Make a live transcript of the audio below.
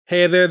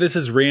Hey there, this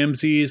is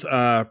Ramses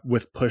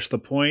with Push the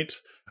Point,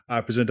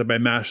 presented by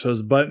Mash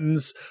Those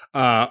Buttons.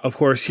 Of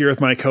course, here with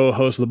my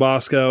co-host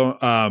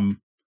LoBosco.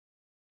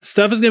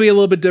 Stuff is going to be a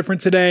little bit different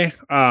today.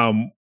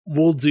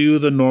 We'll do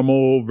the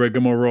normal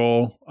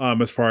rigmarole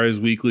as far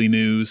as weekly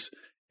news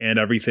and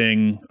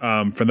everything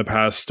from the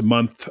past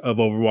month of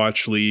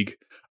Overwatch League.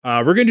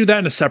 We're going to do that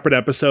in a separate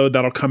episode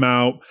that'll come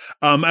out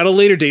at a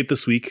later date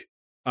this week.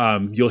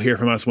 You'll hear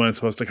from us when it's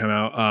supposed to come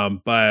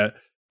out, but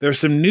there's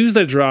some news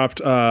that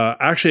dropped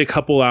actually a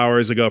couple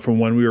hours ago from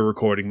when we were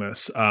recording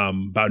this,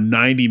 about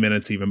 90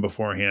 minutes even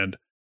beforehand.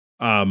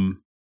 The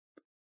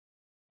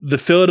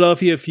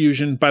Philadelphia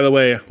Fusion, by the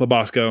way,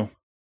 LoBosco,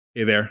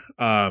 hey there.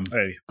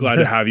 Hey. Glad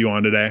to have you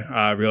on today.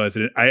 I realized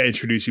I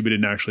introduced you, but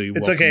didn't actually.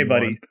 It's okay,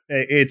 buddy.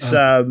 It's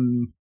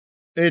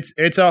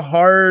a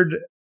hard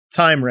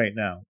time right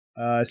now,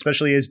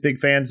 especially as big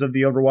fans of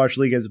the Overwatch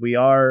League as we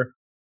are.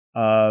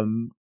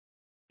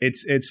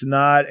 It's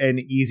not an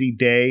easy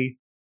day,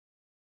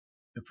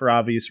 for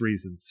obvious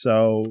reasons.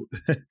 So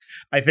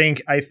I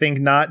think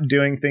not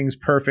doing things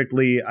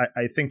perfectly,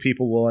 I think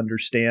people will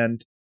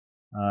understand,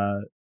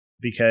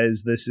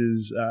 because this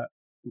is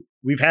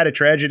we've had a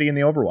tragedy in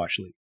the Overwatch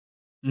League.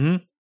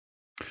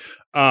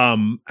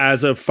 Mm-hmm.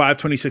 As of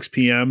 5:26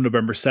 p.m.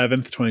 November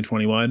 7th,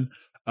 2021,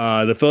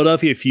 the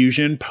Philadelphia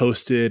Fusion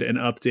posted an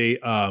update.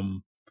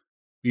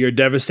 We are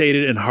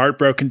devastated and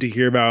heartbroken to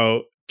hear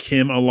about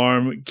Kim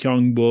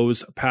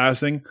Kyeong-bo's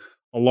passing.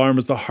 Alarm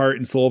is the heart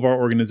and soul of our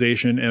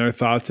organization, and our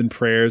thoughts and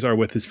prayers are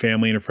with his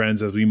family and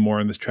friends as we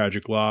mourn this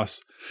tragic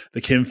loss.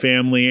 The Kim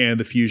family and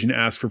the Fusion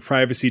ask for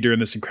privacy during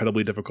this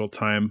incredibly difficult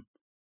time.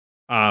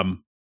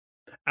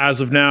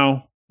 As of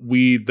now,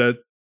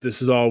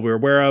 this is all we're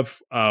aware of.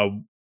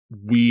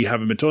 We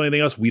haven't been told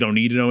anything else. We don't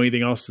need to know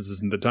anything else. This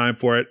isn't the time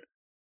for it.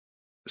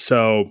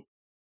 So,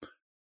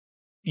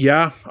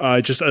 yeah,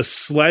 just a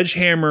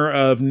sledgehammer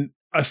of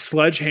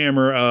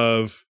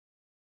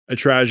a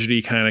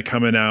tragedy kind of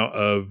coming out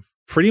of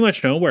pretty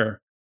much nowhere.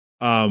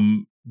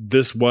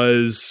 This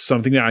was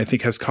something that I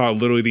think has caught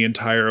literally the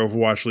entire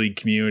Overwatch League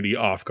community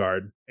off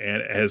guard,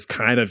 and it has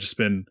kind of just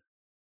been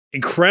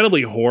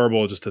incredibly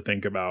horrible just to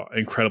think about,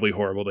 incredibly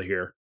horrible to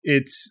hear.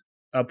 It's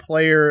a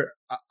player,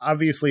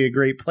 obviously a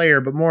great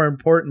player, but more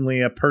importantly,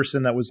 a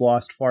person that was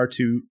lost far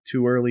too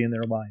early in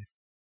their life.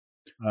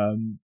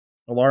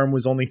 Alarm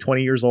was only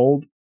 20 years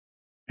old,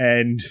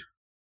 and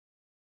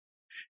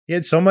he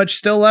had so much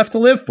still left to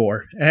live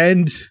for.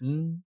 And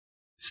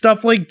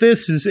stuff like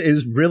this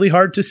is really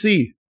hard to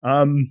see.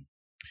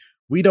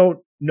 We don't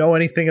know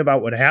anything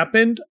about what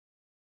happened.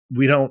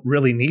 We don't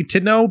really need to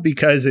know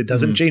because it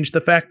doesn't change the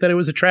fact that it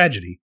was a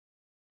tragedy.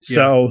 Yeah.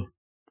 So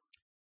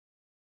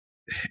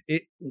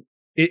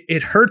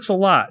it hurts a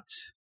lot.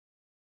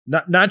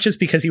 Not just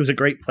because he was a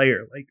great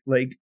player,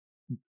 like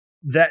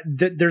that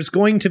there's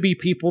going to be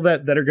people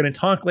that are going to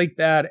talk like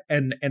that.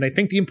 And I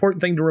think the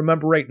important thing to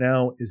remember right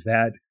now is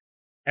that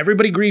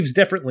everybody grieves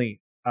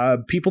differently.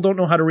 People don't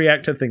know how to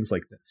react to things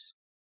like this.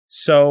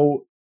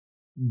 So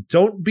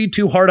don't be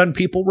too hard on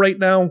people right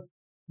now.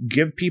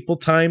 Give people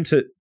time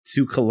to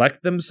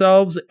collect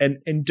themselves, and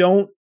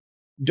don't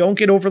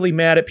get overly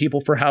mad at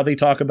people for how they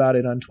talk about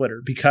it on Twitter,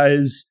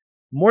 because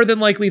more than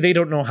likely they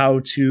don't know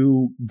how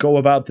to go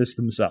about this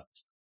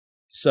themselves.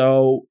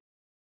 So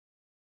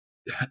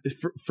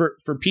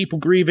for people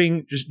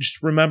grieving,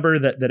 just remember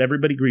that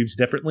everybody grieves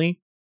differently.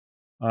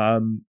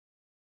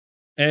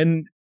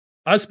 And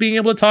us being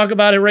able to talk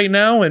about it right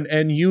now,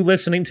 and you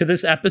listening to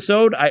this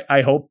episode,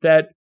 I hope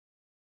that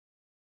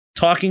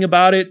talking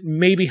about it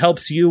maybe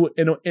helps you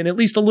in at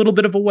least a little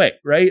bit of a way,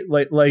 right?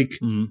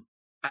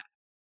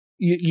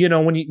 You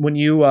know, when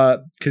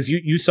you because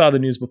you saw the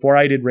news before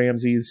I did,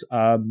 Ramses.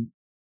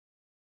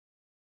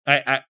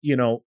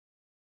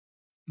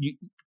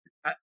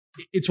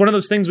 It's one of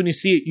those things when you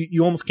see it,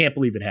 you almost can't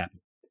believe it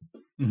happened.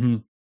 Mm-hmm.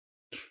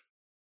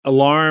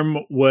 Alarm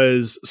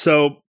was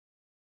so.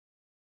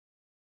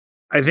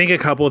 I think a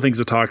couple of things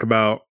to talk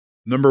about.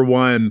 Number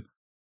one,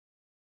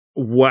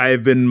 what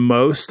I've been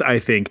most, I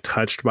think,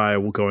 touched by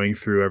going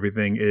through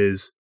everything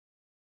is,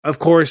 of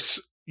course,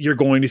 you're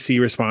going to see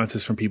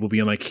responses from people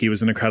being like, he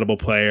was an incredible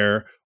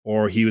player,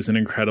 or he was an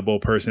incredible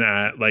person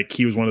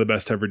he was one of the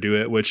best to ever do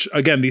it, which,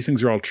 again, these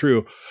things are all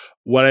true.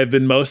 What I've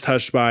been most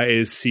touched by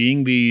is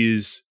seeing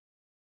these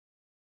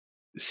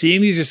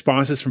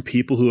responses from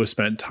people who have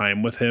spent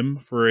time with him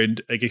for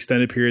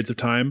extended periods of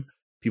time.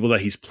 People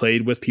that he's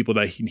played with, people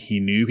that he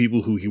knew,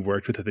 people who he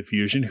worked with at the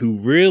Fusion, who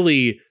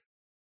really,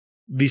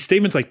 these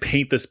statements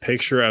paint this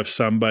picture of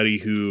somebody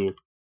who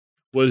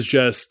was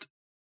just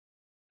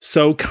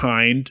so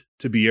kind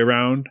to be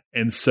around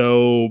and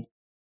so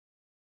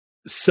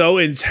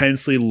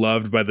intensely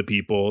loved by the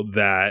people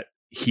that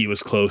he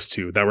was close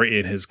to, that were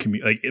in his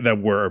community,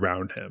 that were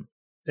around him.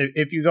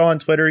 If you go on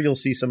Twitter, you'll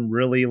see some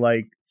really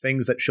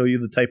things that show you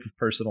the type of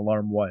person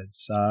Alarm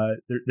was.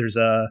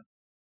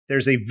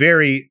 There's a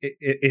very,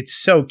 it's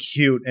so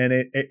cute, and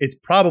it's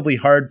probably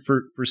hard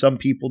for some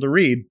people to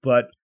read,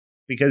 but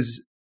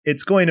because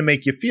it's going to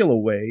make you feel a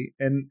way,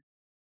 and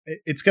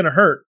it's going to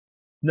hurt.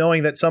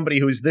 knowing that somebody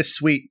who is this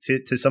sweet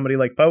to somebody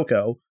like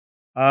Poco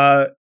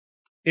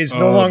is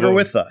no longer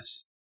with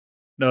us.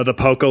 No, the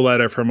Poco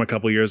letter from a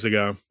couple years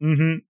ago.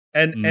 Mm-hmm.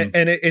 And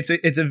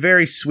it's a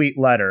very sweet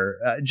letter,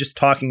 just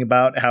talking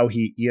about how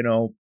he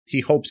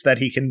hopes that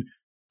he can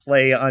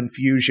play on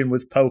Fusion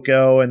with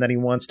Poco, and then he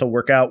wants to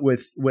work out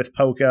with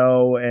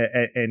Poco,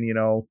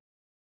 and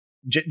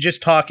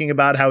just talking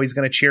about how he's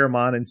going to cheer him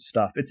on and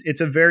stuff.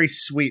 It's a very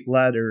sweet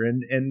letter,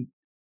 and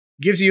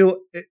gives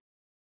you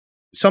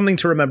something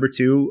to remember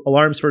too.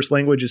 Alarm's first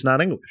language is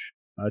not English.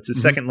 It's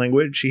his second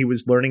language. He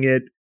was learning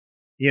it.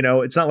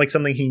 It's not like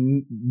something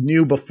he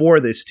knew before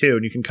this too,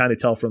 and you can kind of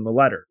tell from the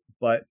letter.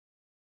 But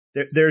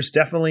there's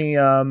definitely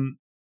a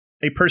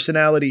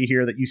personality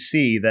here that you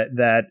see that,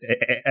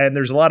 and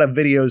there's a lot of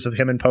videos of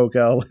him and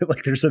Poco.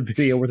 Like there's a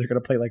video where they're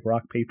going to play like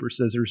rock, paper,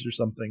 scissors or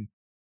something,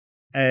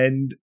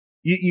 and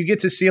you get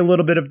to see a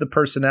little bit of the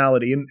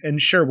personality. And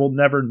sure, we'll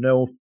never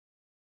know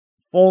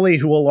fully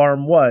who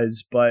Alarm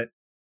was, but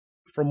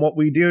from what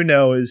we do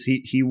know is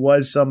he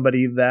was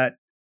somebody that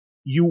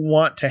you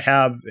want to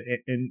have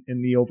in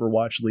the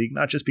Overwatch League,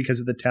 not just because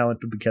of the talent,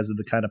 but because of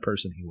the kind of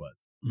person he was.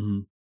 Mm-hmm.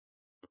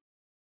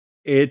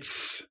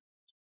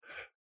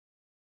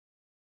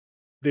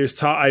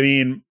 I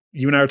mean,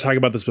 you and I were talking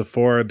about this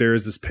before.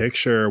 There's this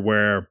picture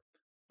where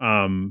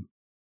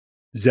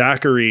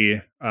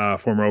Zachary,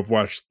 former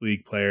Overwatch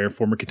League player,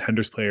 former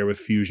Contenders player with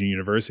Fusion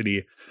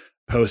University,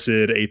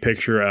 posted a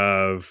picture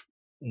of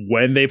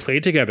when they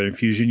played together in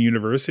Fusion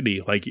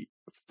University, like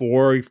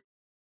 4,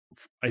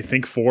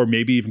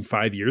 maybe even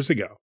 5 years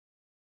ago.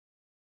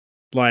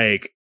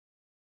 Like,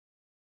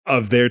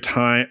 of their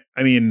time.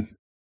 I mean,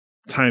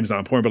 time's not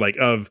important, but like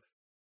of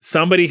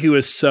somebody who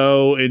is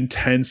so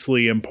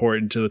intensely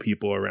important to the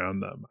people around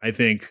them. I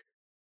think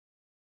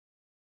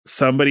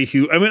somebody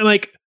who, I mean,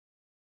 like,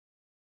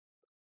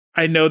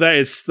 I know that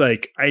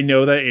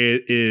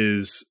it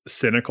is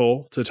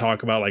cynical to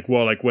talk about like,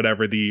 well, like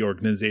whatever the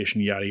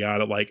organization, yada,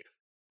 yada. Like,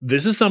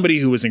 this is somebody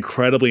who was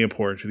incredibly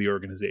important to the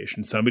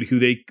organization. Somebody who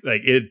they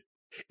like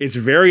it's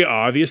very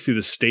obvious through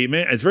the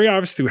statement. It's very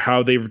obvious through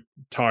how they've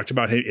talked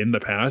about him in the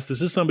past. This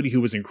is somebody who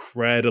was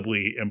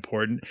incredibly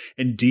important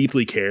and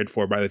deeply cared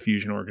for by the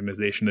Fusion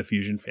organization, the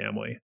Fusion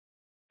family.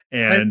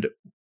 And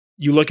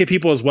you look at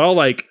people as well,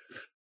 like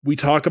we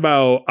talk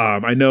about,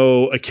 I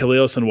know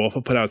Achilleos and Wolf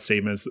have put out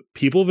statements.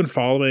 People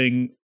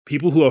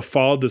who have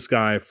followed this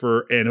guy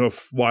and who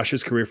have watched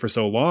his career for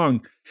so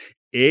long,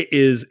 it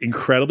is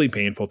incredibly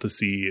painful to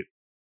see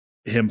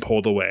him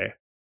pulled away.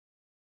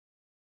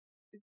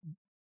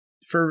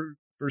 For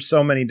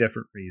so many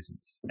different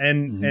reasons.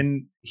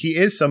 And he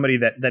is somebody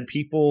that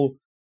people,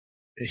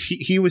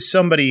 he was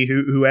somebody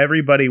who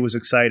everybody was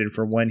excited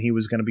for when he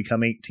was going to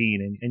become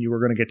 18 and you were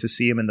going to get to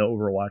see him in the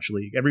Overwatch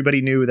League.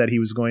 Everybody knew that he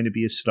was going to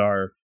be a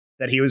star,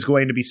 that he was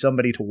going to be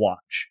somebody to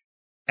watch.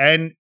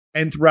 And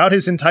throughout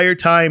his entire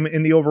time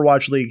in the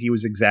Overwatch League, he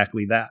was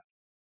exactly that.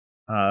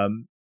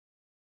 And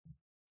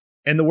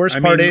the worst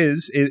part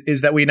is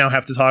that we now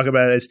have to talk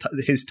about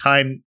his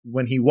time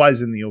when he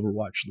was in the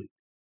Overwatch League.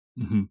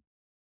 Mm-hmm.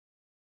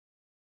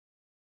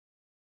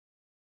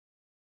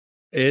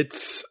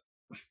 It's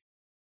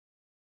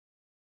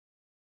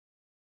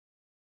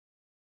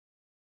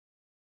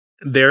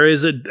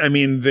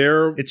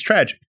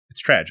tragic.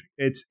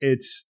 It's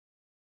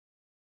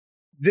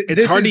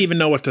hard to even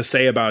know what to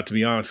say about it, to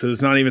be honest, because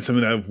it's not even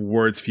something that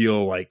words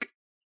feel like.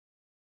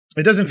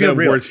 It doesn't feel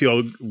real. Words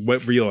feel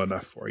real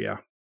enough for, yeah.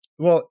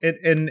 Well,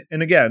 and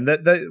again,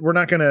 that we're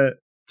not going to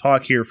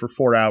talk here for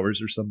 4 hours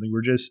or something.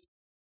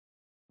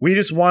 We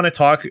just want to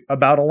talk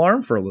about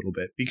Alarm for a little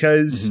bit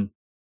because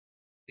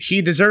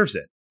he deserves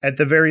it at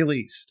the very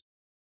least.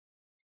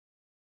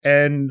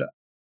 And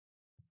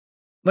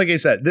like I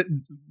said,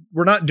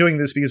 we're not doing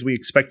this because we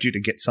expect you to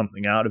get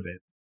something out of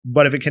it.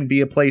 But if it can be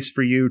a place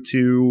for you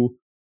to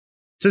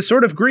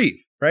sort of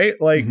grieve, right?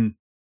 Like,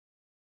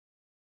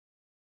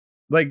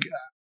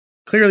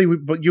 clearly,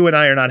 you and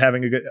I are not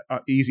having a good,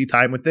 easy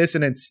time with this,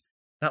 and it's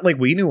not like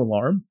we knew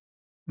Alarm,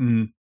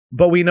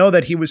 but we know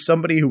that he was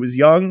somebody who was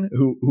young,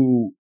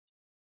 who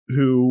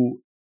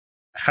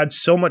had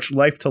so much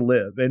life to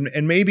live,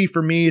 and maybe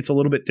for me it's a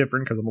little bit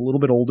different because I'm a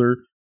little bit older,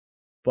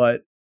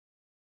 but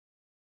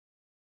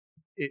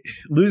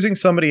losing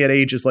somebody at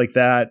ages like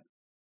that,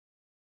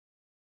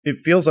 it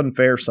feels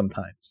unfair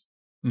sometimes,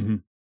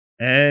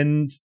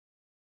 and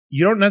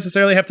you don't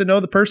necessarily have to know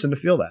the person to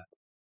feel that.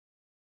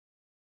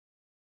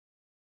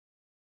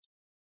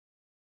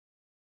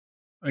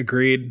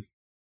 Agreed.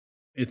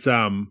 It's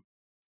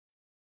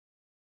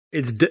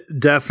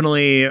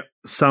definitely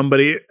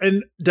somebody,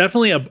 and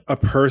definitely a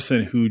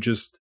person who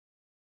just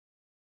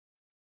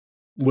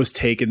was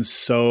taken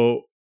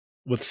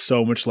with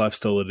so much left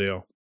still to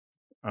do.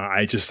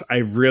 I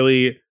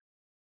really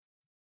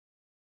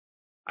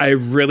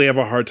have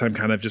a hard time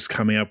kind of just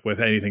coming up with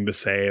anything to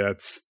say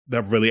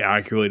that really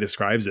accurately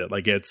describes it.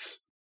 Like it's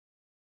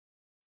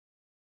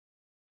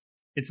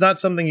not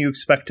something you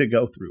expect to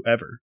go through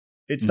ever.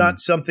 It's not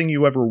something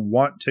you ever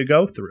want to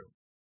go through.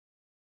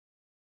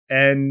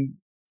 And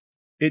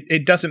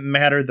it doesn't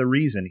matter the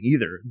reason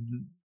either.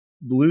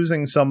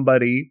 losing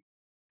somebody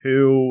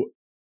who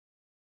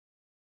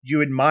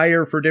you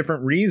admire for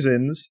different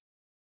reasons,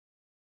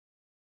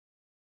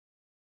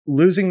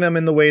 losing them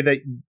in the way that,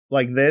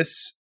 like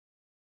this,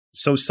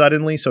 so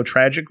suddenly, so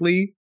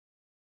tragically,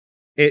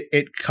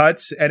 it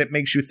cuts and it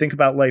makes you think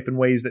about life in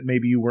ways that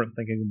maybe you weren't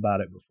thinking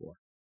about it before.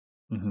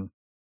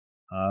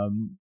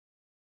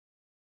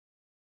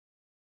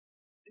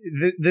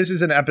 This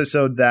is an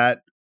episode that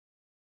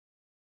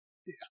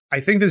I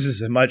think this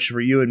is as much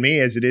for you and me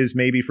as it is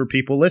maybe for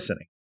people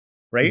listening,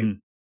 right?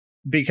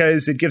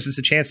 Because it gives us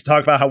a chance to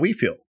talk about how we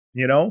feel,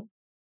 you know?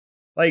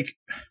 Like,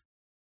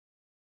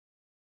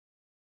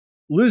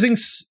 losing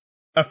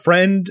a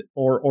friend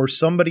or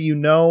somebody you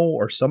know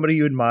or somebody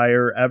you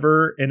admire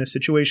ever in a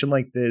situation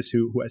like this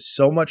who has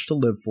so much to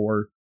live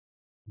for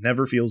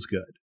never feels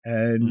good.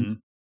 And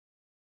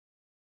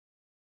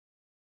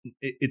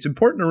it's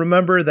important to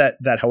remember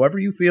that however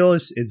you feel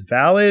is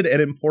valid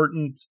and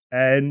important,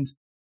 and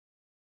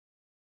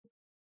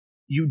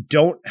you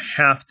don't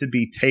have to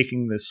be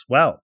taking this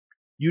well.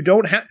 You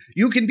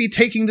can be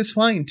taking this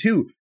fine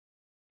too.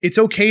 It's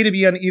okay to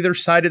be on either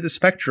side of the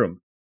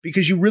spectrum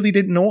because you really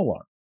didn't know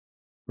Alarm,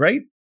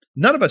 right?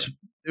 None of us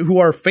who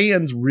are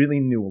fans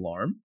really knew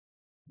Alarm.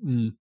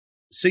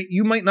 So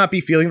you might not be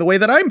feeling the way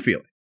that I'm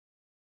feeling.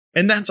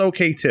 And that's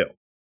okay too.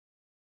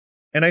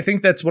 And I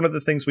think that's one of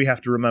the things we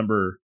have to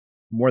remember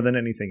more than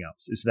anything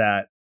else is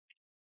that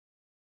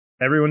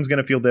everyone's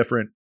going to feel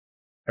different.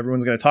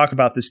 Everyone's going to talk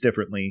about this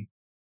differently.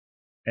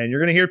 And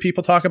you're going to hear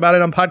people talk about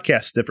it on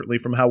podcasts differently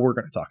from how we're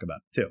going to talk about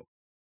it too.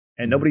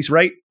 And nobody's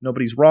right.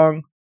 Nobody's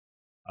wrong.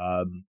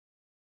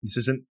 This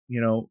isn't,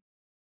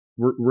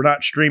 we're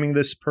not streaming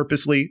this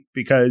purposely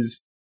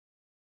because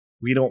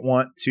we don't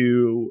want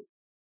to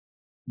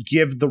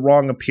give the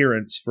wrong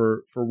appearance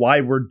for why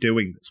we're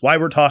doing this, why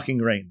we're talking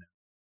right now.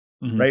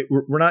 Right?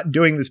 We're not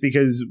doing this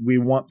because we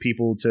want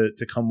people to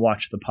come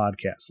watch the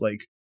podcast.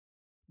 Like,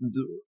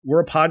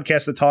 we're a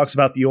podcast that talks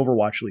about the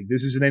Overwatch League.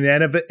 This is an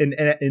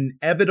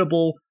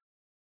inevitable.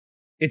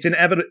 It's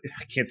inevitable.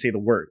 I can't say the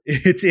word.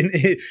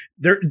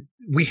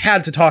 We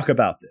had to talk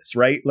about this,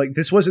 right? Like,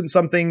 this wasn't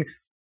something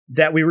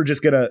that we were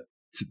just gonna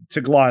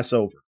to gloss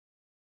over.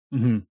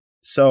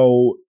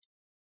 So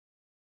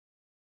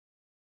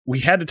we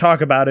had to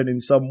talk about it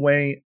in some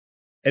way.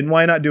 And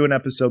why not do an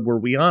episode where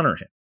we honor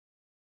him?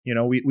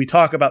 We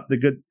talk about the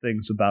good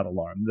things about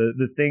Alarm,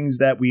 the things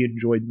that we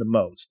enjoyed the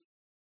most.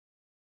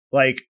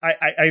 Like,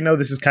 I know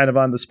this is kind of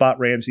on the spot,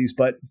 Ramses,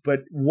 but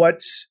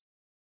what's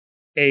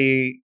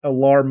a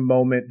Alarm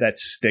moment that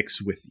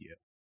sticks with you?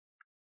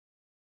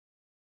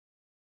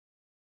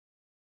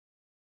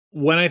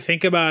 When I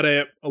think about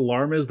it,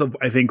 Alarm is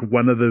I think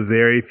one of the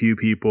very few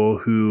people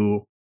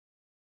who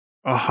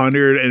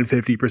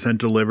 150%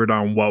 delivered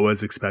on what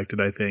was expected,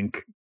 I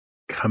think,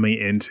 coming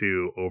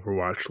into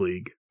Overwatch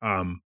League.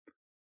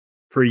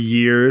 For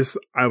years,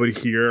 I would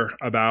hear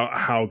about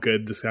how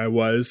good this guy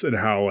was and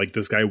how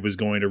this guy was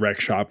going to wreck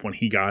shop when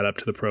he got up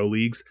to the pro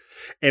leagues.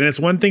 And it's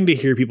one thing to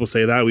hear people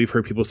say that. We've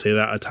heard people say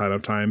that a ton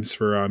of times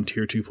for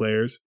tier 2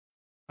 players.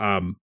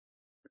 To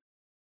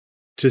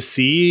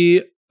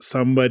see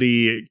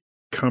somebody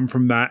come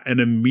from that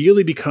and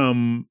immediately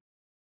become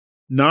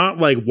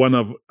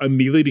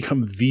immediately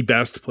become the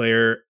best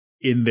player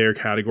in their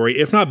category,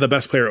 if not the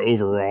best player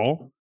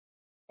overall.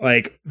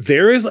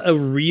 There is a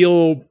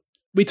real...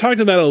 We talked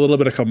about it a little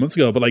bit a couple months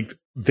ago, but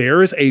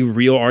there is a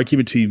real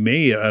argument to be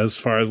made as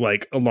far as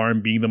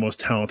Alarm being the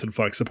most talented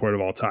flex support of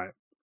all time.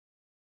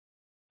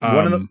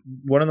 One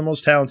of the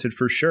most talented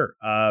for sure.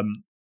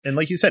 And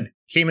like you said,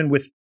 came in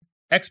with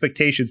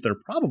expectations that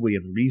are probably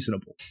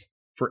unreasonable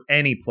for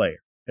any player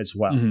as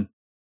well.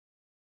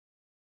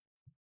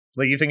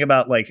 You think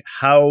about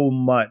how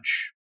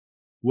much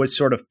was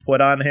sort of put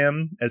on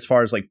him as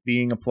far as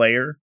being a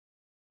player.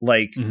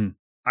 I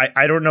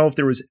don't know if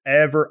there was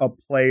ever a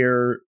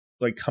player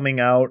coming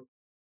out,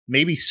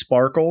 maybe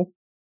Sparkle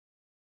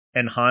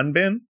and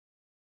Hanbin,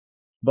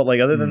 but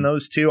other than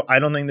those two, I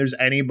don't think there's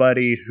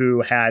anybody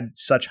who had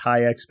such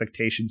high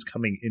expectations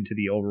coming into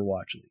the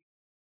Overwatch League.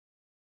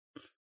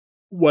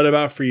 What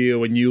about for you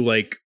when you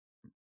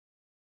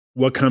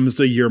what comes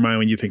to your mind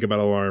when you think about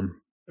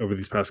Alarm over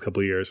these past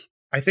couple of years?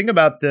 I think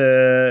about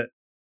for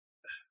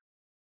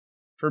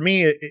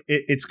me,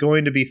 it's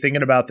going to be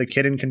thinking about the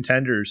kid and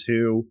contenders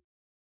who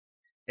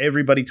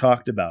everybody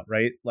talked about,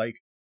 right?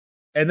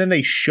 And then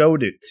they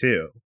showed it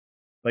too.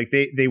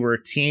 They were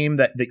a team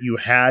that you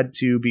had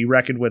to be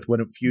reckoned with when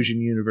at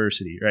Fusion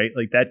University, right?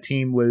 That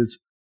team was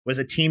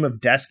a team of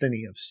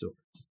destiny of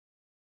sorts.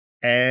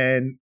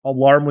 And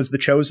Alarm was the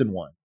chosen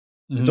one.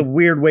 It's a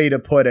weird way to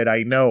put it,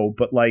 I know,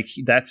 but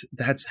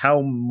that's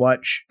how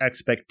much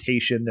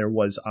expectation there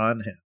was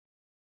on him.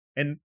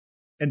 And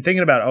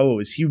thinking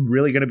about, is he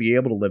really going to be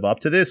able to live up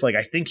to this?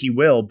 I think he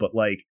will, but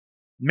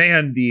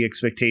man, the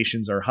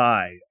expectations are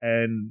high.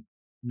 And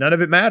none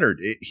of it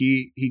mattered.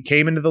 He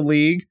came into the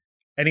league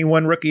and he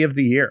won Rookie of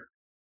the Year.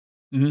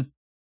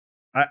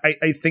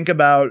 I think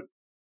about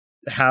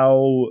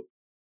how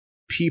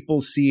people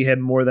see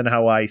him more than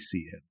how I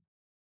see him.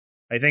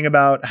 I think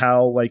about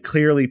how like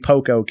clearly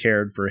Poco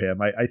cared for him.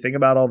 I think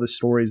about all the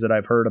stories that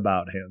I've heard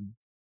about him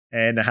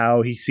and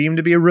how he seemed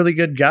to be a really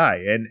good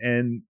guy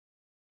and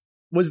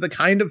was the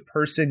kind of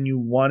person you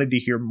wanted to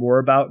hear more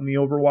about in the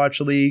Overwatch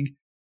League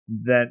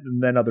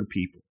than other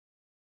people,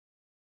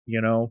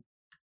 you know?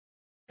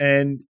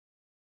 And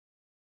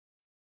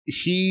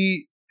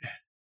he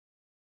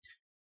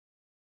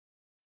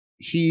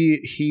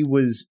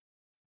was,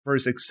 for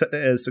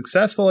as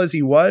successful as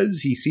he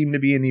was, he seemed to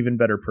be an even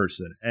better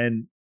person.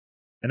 And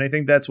I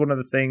think that's one of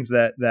the things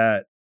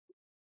that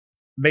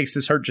makes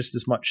this hurt just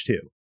as much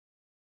too.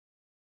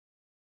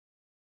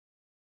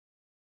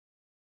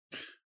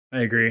 I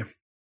agree.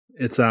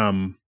 It's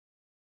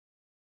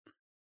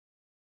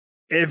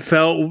it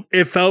felt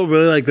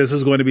really like this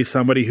was going to be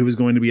somebody who was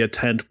going to be a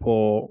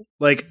tentpole.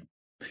 Like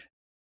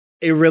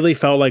it really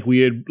felt like we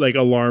had like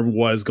Alarm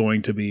was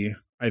going to be,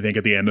 I think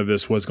at the end of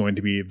this was going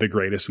to be the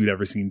greatest we've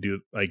ever seen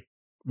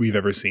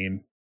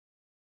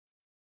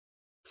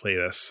play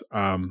this.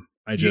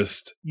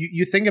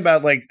 You think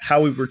about like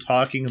how we were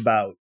talking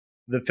about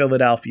the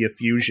Philadelphia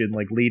Fusion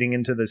like leading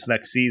into this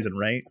next season,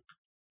 right?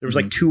 There was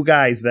like two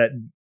guys that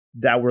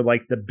were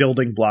like the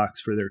building blocks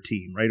for their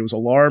team, right? It was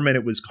Alarm and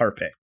it was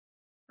Carpe,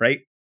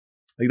 right?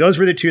 Like those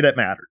were the two that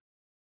mattered.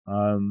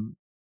 And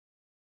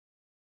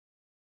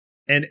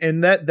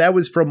that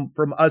was from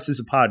us as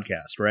a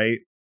podcast, right?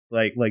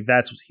 Like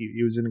that's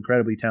he was an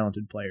incredibly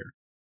talented player.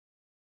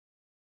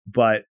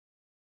 But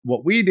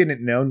what we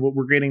didn't know and what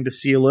we're getting to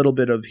see a little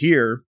bit of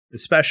here,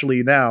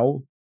 especially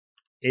now,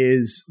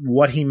 is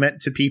what he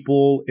meant to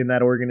people in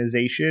that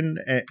organization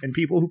and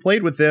people who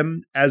played with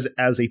him as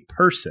a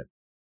person.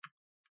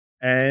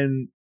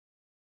 And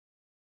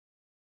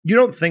you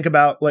don't think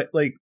about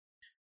like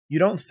you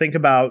don't think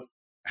about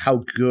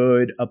how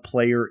good a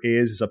player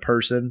is as a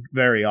person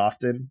very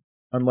often,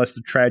 unless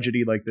the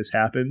tragedy like this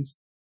happens.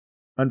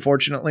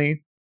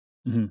 Unfortunately,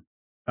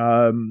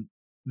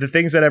 the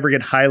things that ever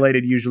get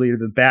highlighted usually are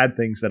the bad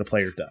things that a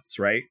player does,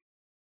 right?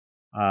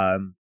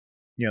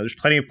 There's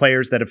plenty of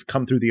players that have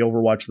come through the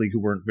Overwatch League who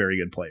weren't very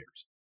good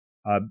players,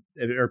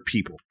 or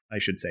people, I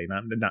should say,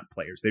 not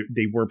players.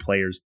 They were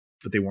players,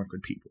 but they weren't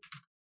good people.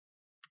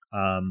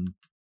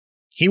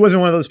 He wasn't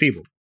one of those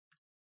people,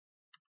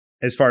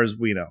 as far as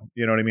we know.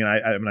 You know what I mean?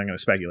 I'm not going to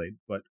speculate,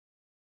 but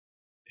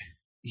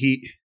you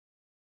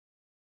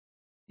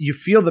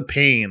feel the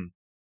pain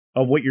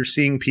of what you're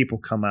seeing people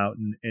come out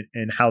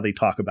and how they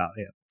talk about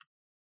him.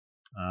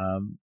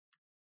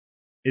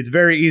 It's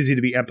very easy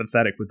to be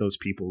empathetic with those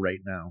people right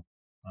now,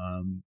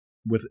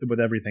 with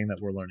everything that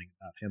we're learning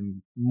about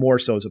him, more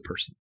so as a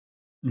person.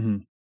 Mm-hmm.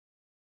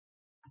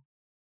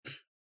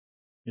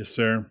 Yes,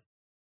 sir.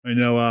 I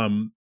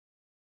know.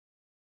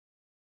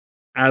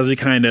 As we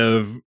kind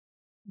of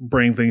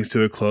bring things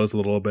to a close a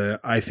little bit,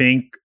 I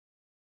think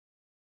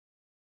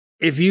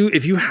if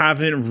you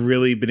haven't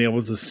really been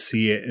able to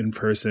see it in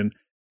person,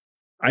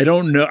 I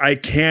don't know. I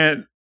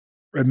can't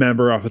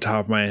remember off the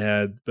top of my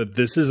head, but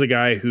this is a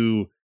guy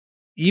who,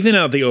 even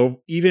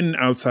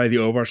outside the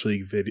Overwatch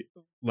League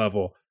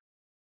level,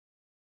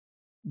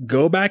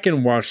 go back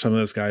and watch some of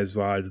this guy's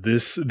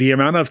VODs. The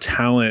amount of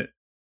talent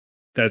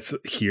that's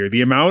here,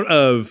 the amount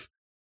of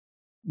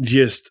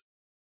just,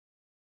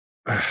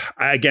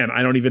 again,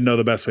 I don't even know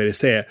the best way to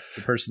say it.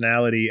 The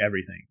personality,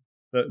 everything.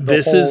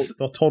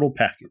 The total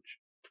package.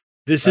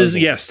 This is,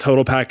 yes,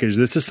 total package.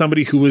 This is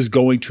somebody who is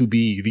going to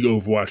be the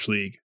Overwatch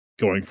League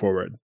going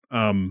forward.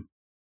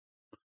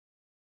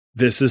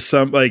 This is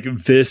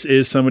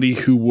somebody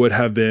who would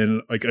have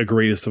been like a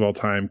greatest of all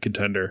time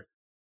contender.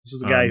 This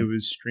is a guy who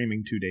was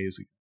streaming 2 days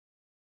ago.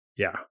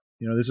 Yeah.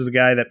 This is a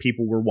guy that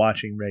people were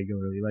watching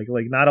regularly.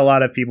 Like not a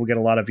lot of people get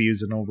a lot of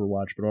views in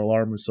Overwatch, but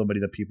Alarm was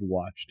somebody that people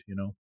watched,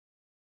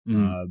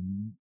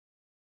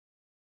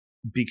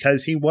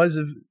 because he was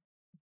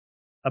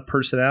a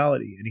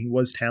personality and he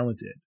was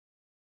talented,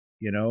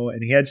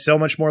 and he had so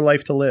much more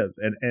life to live.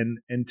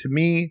 And to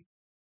me,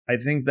 I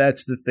think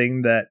that's the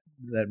thing that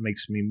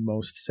makes me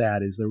most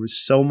sad is there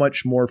was so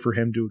much more for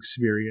him to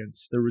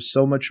experience. There was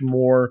so much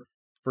more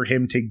for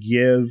him to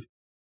give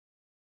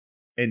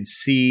and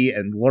see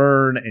and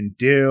learn and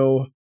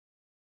do.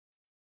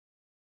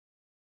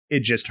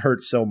 It just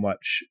hurts so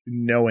much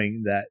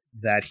knowing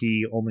that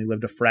he only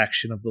lived a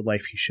fraction of the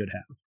life he should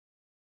have.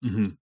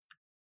 Mm-hmm.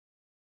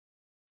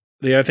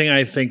 The other thing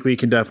I think we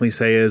can definitely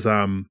say is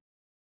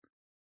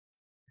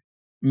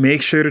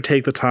make sure to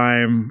take the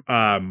time,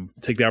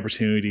 take the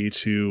opportunity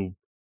to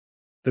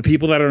the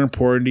people that are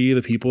important to you,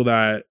 the people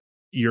that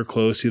you're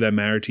close to, that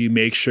matter to you,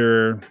 make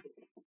sure,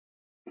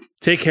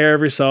 take care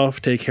of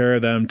yourself, take care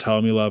of them, tell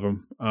them you love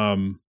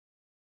them.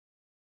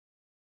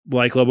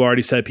 Like Lobo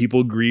already said,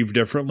 people grieve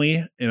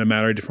differently in a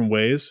matter of different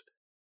ways.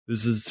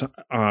 This is,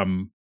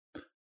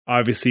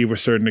 obviously we're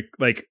certain to,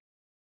 like,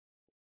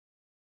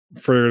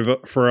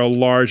 for a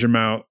large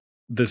amount,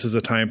 this is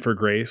a time for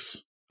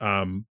grace.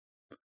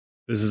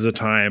 This is a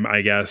time,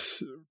 I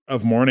guess,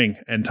 of mourning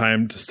and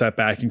time to step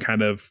back and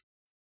kind of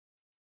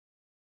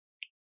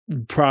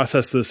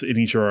process this in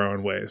each of our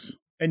own ways.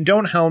 And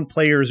don't hound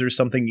players or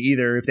something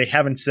either if they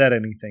haven't said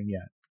anything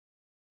yet.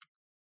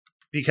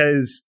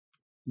 because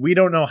we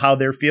don't know how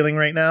they're feeling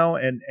right now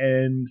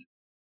and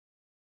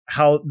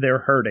how they're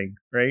hurting,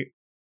 right?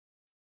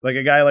 Like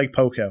a guy like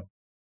Poco,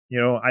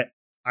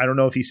 I don't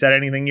know if he said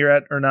anything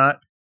yet or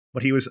not,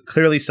 but he was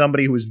clearly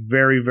somebody who was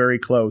very, very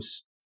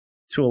close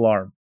to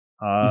Alarm.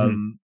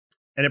 And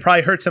it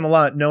probably hurts him a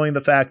lot knowing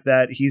the fact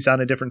that he's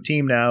on a different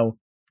team now,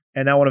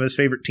 and now one of his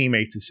favorite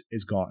teammates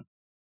is gone.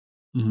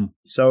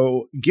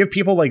 So give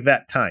people like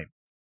that time.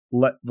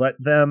 Let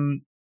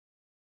them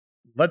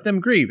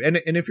grieve. And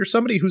if you're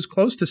somebody who's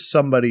close to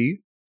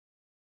somebody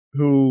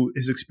who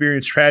has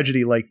experienced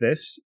tragedy like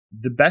this,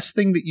 the best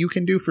thing that you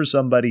can do for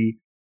somebody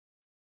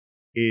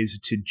is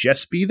to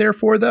just be there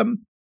for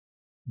them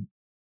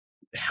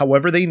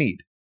however they need,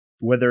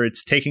 whether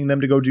it's taking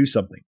them to go do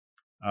something,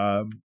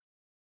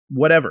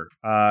 whatever,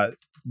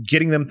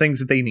 getting them things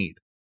that they need.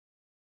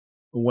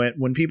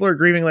 When people are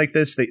grieving like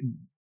this,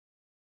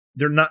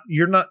 you're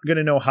not going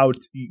to know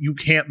you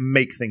can't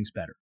make things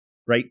better,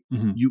 right?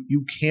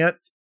 You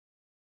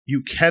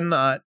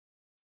cannot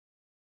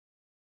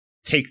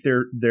take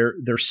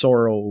their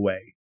sorrow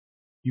away.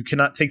 You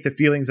cannot take the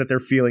feelings that they're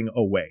feeling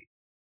away.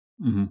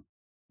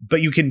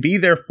 But you can be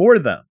there for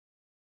them.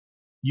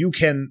 You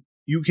can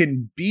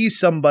be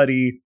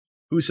somebody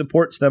who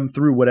supports them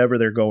through whatever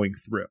they're going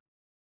through.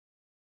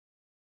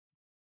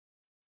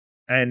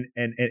 And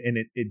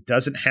it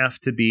doesn't have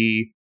to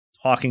be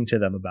talking to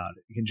them about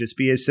it. It can just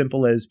be as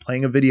simple as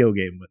playing a video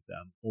game with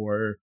them,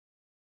 or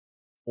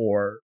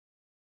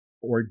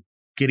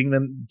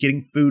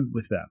getting food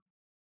with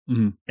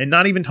them, and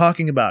not even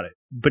talking about it,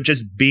 but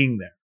just being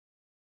there.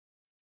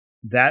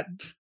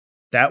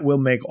 That will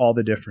make all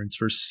the difference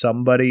for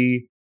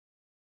somebody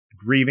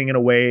grieving in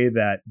a way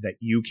that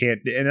you can't.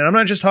 And I'm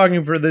not just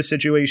talking for this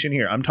situation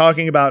here. I'm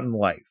talking about in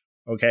life.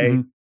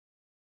 Okay.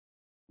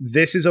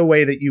 This is a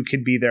way that you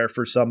can be there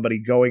for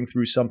somebody going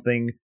through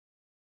something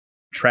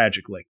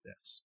tragic like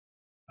this.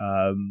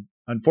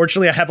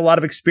 Unfortunately, I have a lot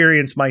of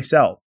experience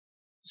myself,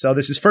 so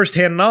this is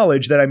firsthand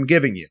knowledge that I'm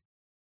giving you.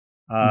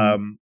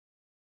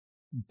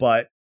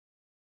 But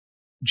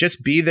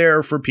just be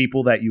there for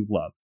people that you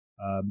love,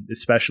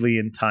 especially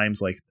in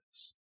times like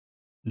this.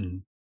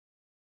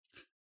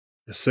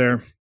 Yes,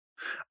 sir.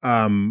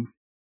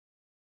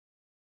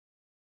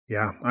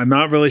 Yeah, I'm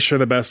not really sure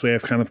the best way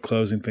of kind of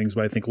closing things,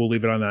 but I think we'll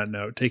leave it on that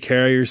note. Take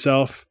care of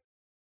yourself.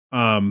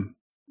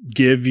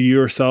 Give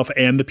yourself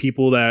and the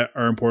people that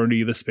are important to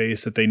you the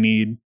space that they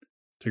need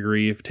to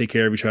grieve. Take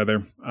care of each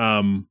other.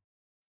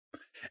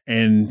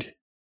 And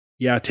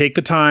yeah, take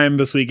the time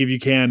this week if you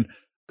can.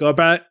 Go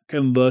back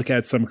and look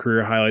at some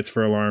career highlights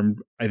for Alarm.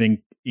 I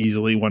think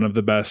easily one of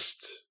the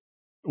best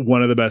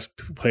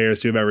players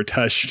to have ever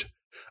touched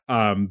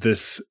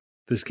this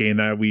game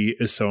that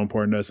is so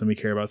important to us and we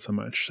care about so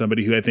much.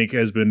 Somebody who I think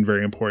has been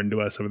very important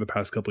to us over the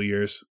past couple of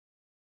years.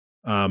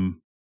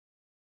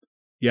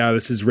 Yeah,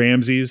 this is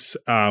Ramses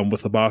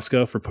with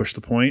LoBosco for Push the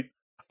Point.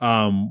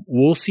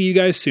 We'll see you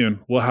guys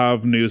soon. We'll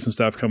have news and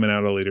stuff coming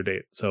out at a later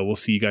date. So we'll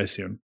see you guys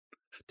soon.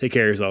 Take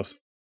care of yourselves.